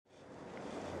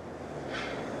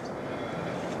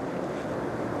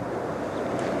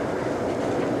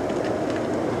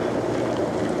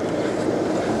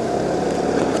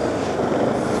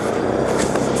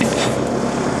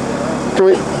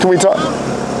Can we talk?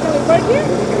 Can we park here?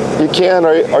 You can.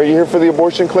 Are you here for the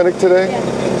abortion clinic today? Yeah.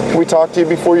 Can we talk to you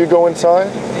before you go inside?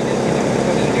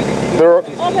 There are,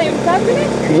 Oh, the implant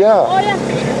clinic? yeah. Oh, yeah.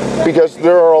 Because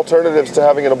there are alternatives to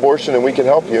having an abortion, and we can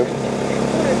help you.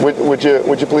 Would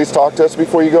you please talk to us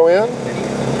before you go in?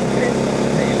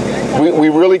 We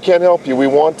really can help you. We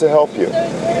want to help you.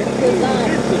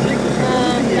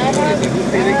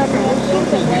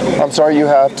 I'm sorry, you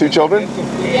have 2 children?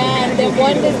 Yeah, and then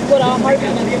one is put on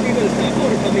heartbeat.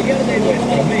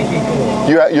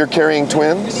 You're carrying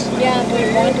twins? Yeah,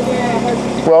 the one is put on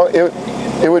heartbeat. Well,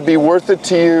 it would be worth it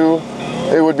to you.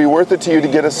 It would be worth it to you to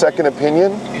get a second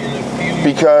opinion,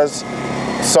 because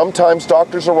sometimes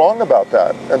doctors are wrong about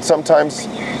that, and sometimes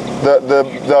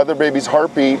the other baby's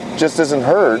heartbeat just isn't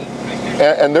heard.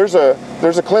 And there's a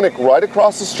clinic right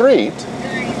across the street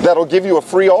that'll give you a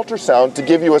free ultrasound to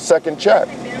give you a second check.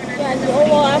 Yeah,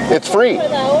 well, it's free. For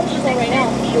the ultrasound right now.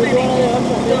 We're doing another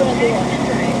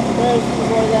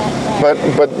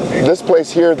ultrasound. But this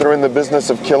place here, they're in the business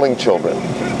of killing children.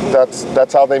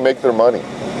 That's how they make their money.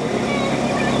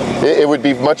 It would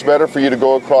be much better for you to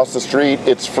go across the street.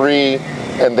 It's free,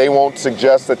 and they won't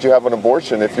suggest that you have an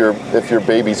abortion if your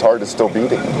baby's heart is still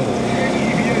beating.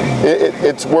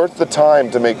 It's worth the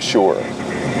time to make sure.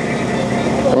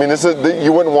 I mean,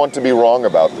 you wouldn't want to be wrong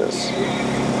about this,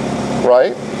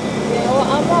 right? Yeah, well,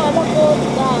 I'm gonna go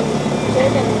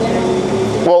check and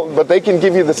then Well, but they can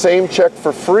give you the same check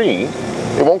for free.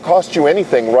 It won't cost you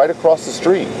anything right across the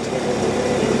street.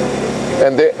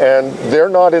 And they're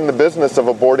not in the business of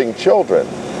aborting children.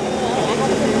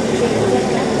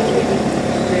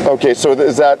 Okay, so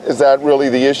is that really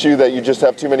the issue, that you just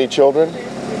have too many children?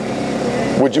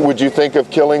 Would you think of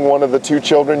killing one of the 2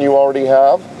 children you already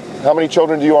have? How many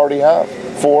children do you already have?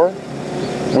 4?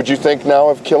 Would you think now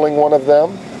of killing one of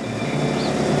them?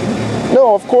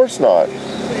 No, of course not.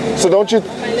 So don't you?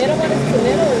 my little one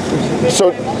is too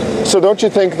little. So don't you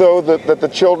think though that the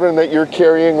children that you're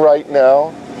carrying right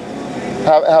now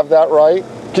have that right?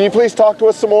 Can you please talk to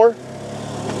us some more?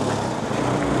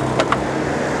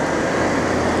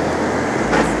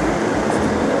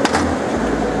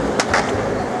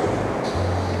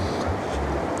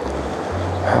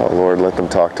 Oh Lord, let them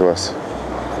talk to us.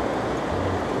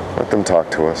 Let them talk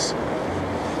to us.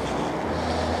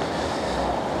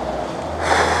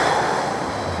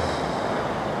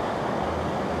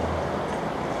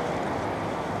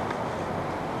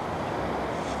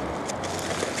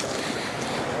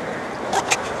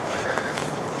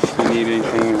 Need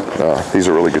anything? Oh, these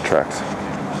are really good tracks.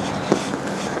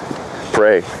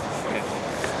 Pray.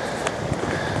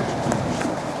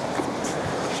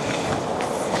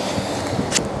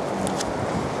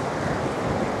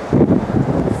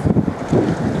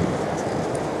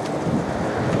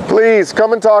 Please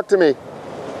come and talk to me.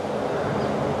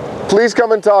 Please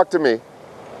come and talk to me.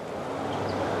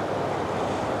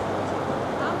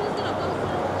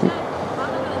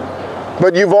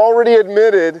 But you've already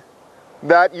admitted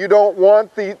that you don't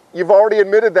want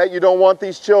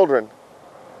these children.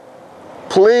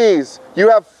 Please, you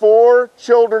have 4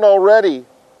 children already.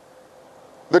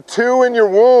 The 2 in your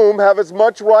womb have as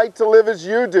much right to live as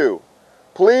you do.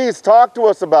 Please talk to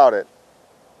us about it.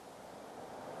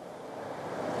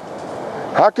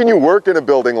 How can you work in a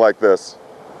building like this?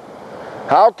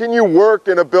 How can you work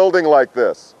in a building like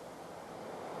this?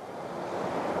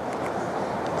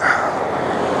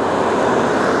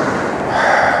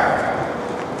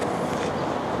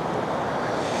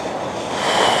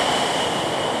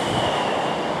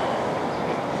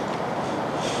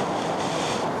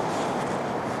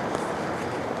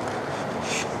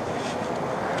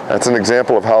 That's an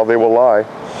example of how they will lie.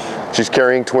 She's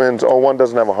carrying twins. Oh, one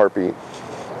doesn't have a heartbeat.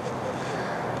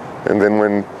 And then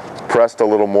when pressed a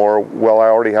little more, well, I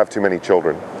already have too many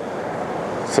children.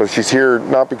 So she's here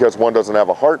not because one doesn't have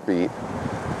a heartbeat,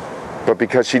 but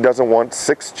because she doesn't want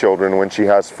 6 children when she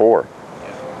has 4.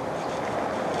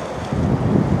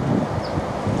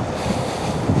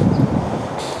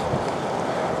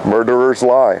 Murderers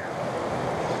lie.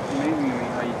 Maybe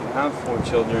how you can have 4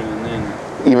 children and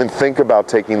then even think about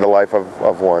taking the life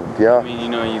of one. Yeah. I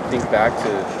mean, you think back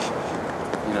to,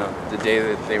 the day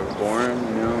that they were born,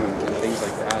 and things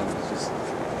like that. And it's just,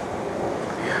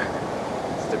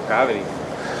 it's depravity.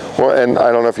 Well, and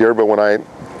I don't know if you heard, but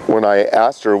when I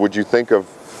asked her, would you think of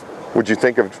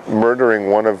murdering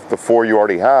one of the 4 you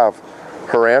already have?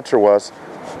 Her answer was,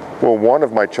 well, one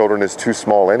of my children is too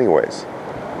small anyways.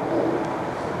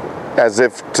 As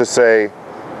if to say,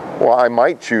 well, I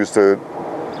might choose to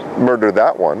murder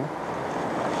that one.